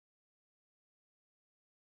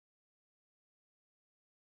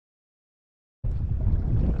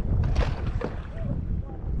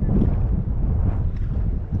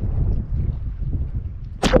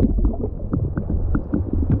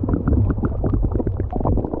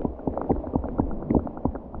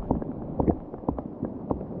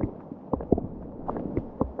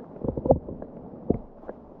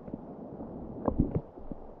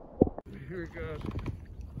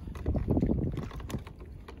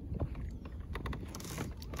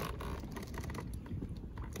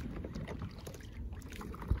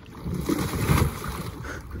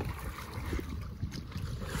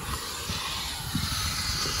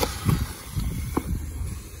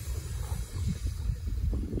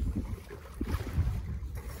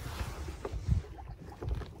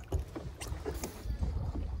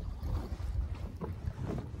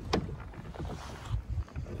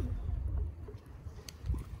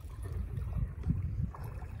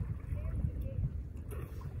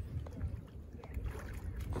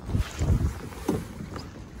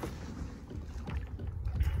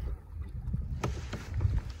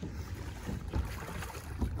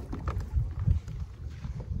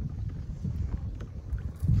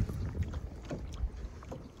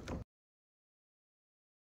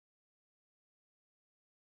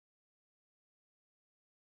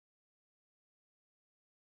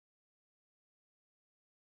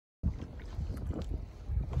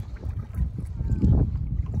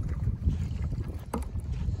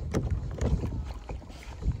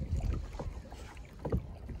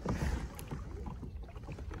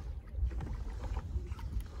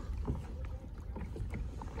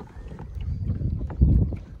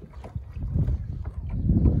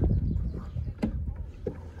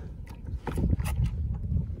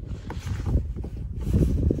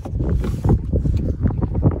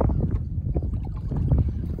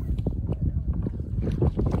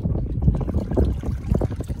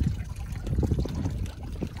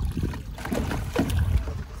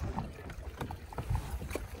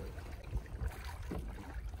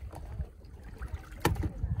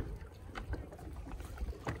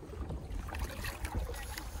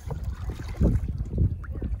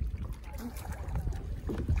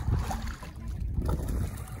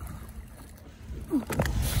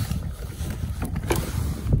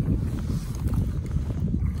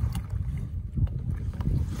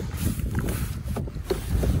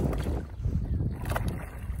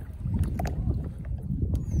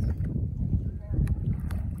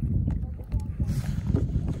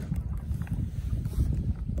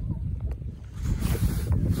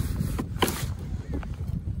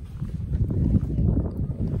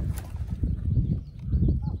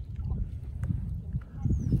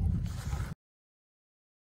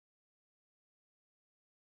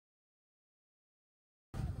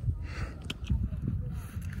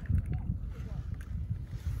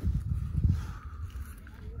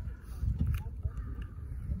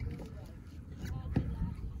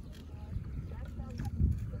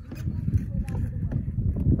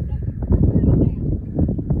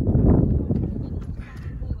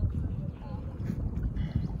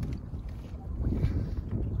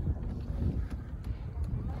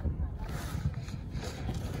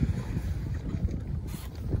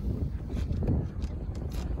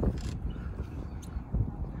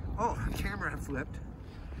Oh, camera flipped.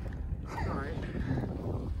 All right.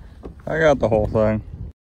 I got the whole thing.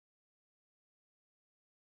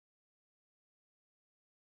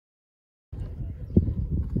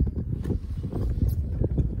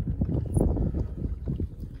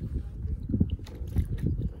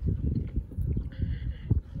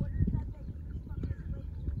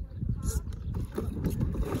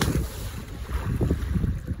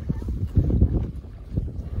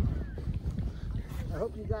 I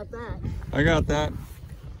hope you got that. I got that.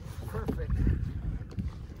 Perfect.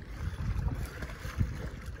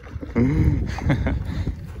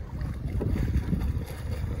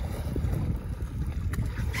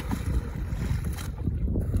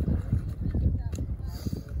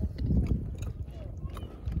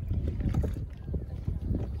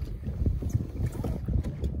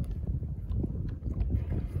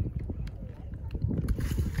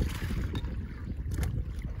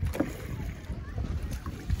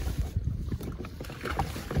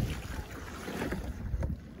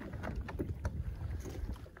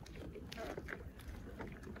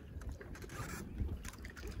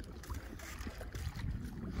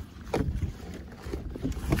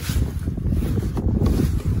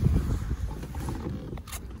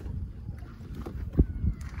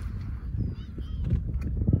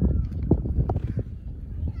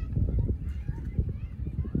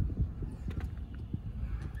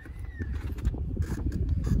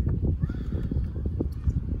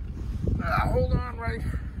 Hold on, right.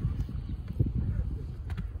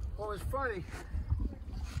 Well, it's funny.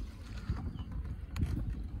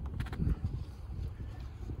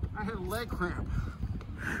 I had a leg cramp.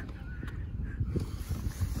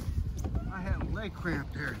 I had a leg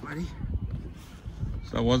cramp there, buddy.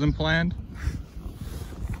 So it wasn't planned?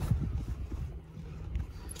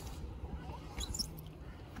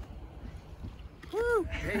 Woo!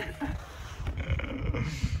 Hey.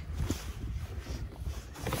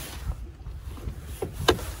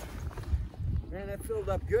 Man, that filled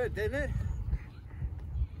up good, didn't it?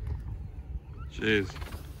 Jeez.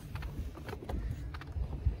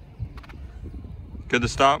 Good to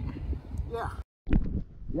stop? Yeah.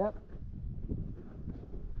 Yep.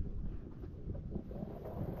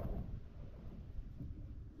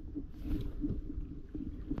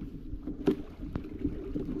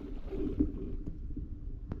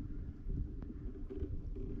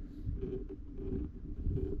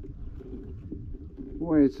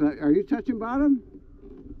 Boy, it's not, are you touching bottom?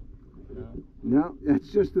 No. No, that's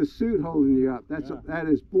just the suit holding you up. That's that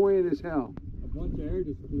is buoyant as hell. A bunch of air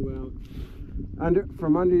just flew out.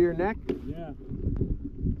 From under your neck? Yeah.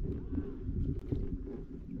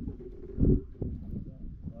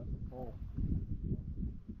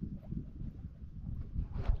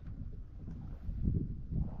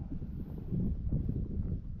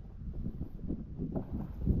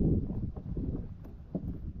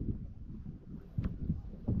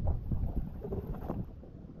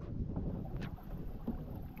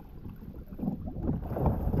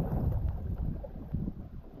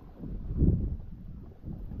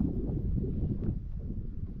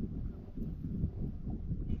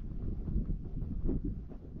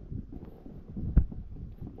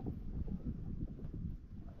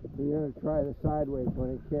 So you're going to try the sideways when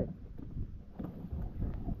it kicks.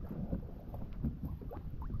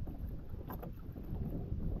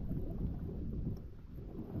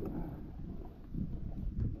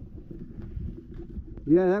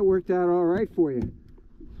 Yeah, that worked out all right for you.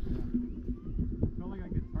 I felt like I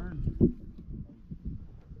could turn.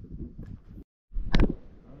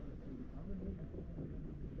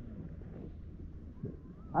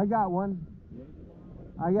 I got one.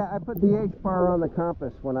 I put the H bar on the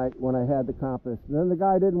compass when I had the compass. And then the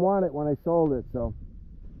guy didn't want it when I sold it, so.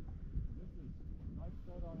 I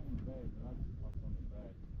set on in the bay, but I just left on the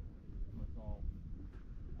bay. It's all.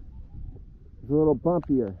 It's a little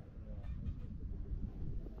bumpier.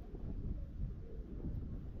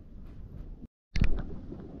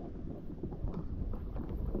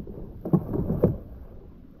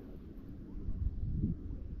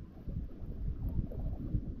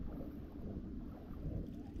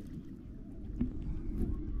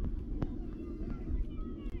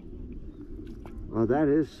 Oh, that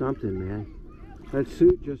is something, man. That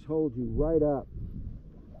suit just holds you right up.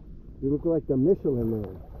 You look like the Michelin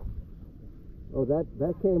Man. Oh, that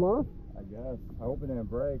came off? I guess. I hope it didn't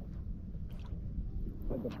break.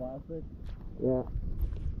 Like the plastic? Yeah.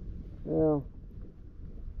 Well.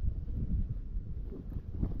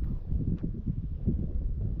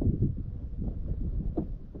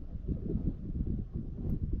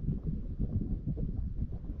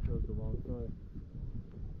 Goes the wrong side.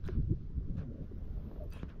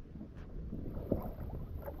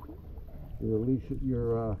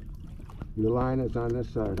 Your line is on this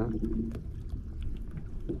side, huh?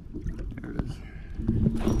 There it is.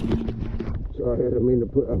 Sorry, I didn't mean to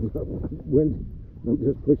put wind. I'm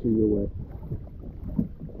just pushing you away.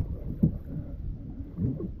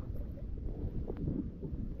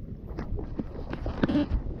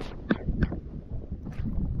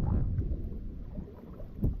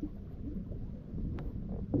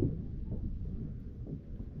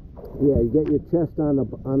 Yeah, you get your chest on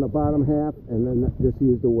the bottom half, and then just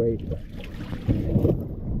use the weight.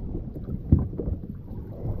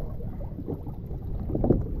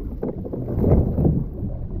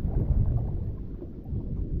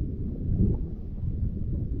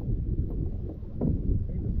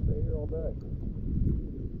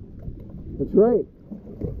 That's right.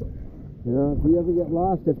 You know, if you ever get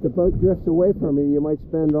lost, if the boat drifts away from you, you might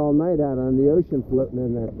spend all night out on the ocean floating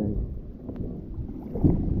in that thing.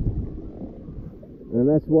 And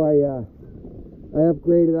that's why I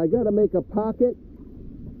upgraded. I got to make a pocket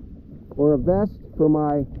or a vest for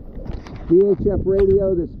my VHF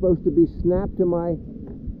radio that's supposed to be snapped to my...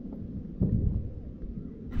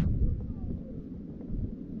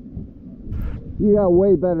 You got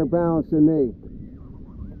way better balance than me.